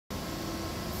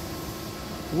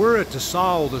We're at the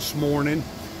saw this morning,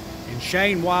 and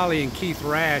Shane Wiley and Keith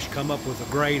Rash come up with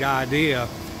a great idea.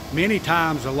 Many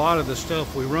times a lot of the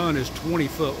stuff we run is 20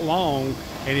 foot long,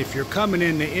 and if you're coming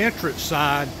in the entrance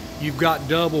side, you've got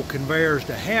double conveyors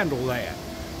to handle that.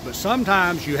 But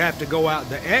sometimes you have to go out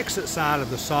the exit side of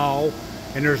the saw,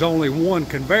 and there's only one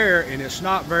conveyor, and it's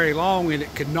not very long, and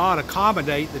it could not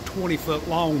accommodate the 20 foot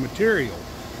long material.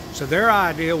 So their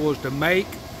idea was to make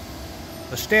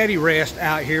a steady rest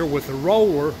out here with a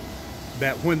roller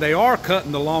that when they are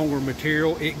cutting the longer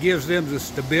material, it gives them the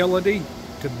stability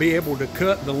to be able to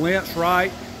cut the lengths right,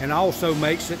 and also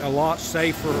makes it a lot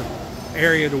safer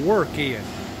area to work in.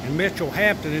 And Mitchell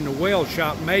Hampton in the weld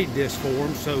shop made this for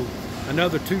them, so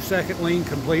another 2-second lean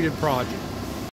completed project.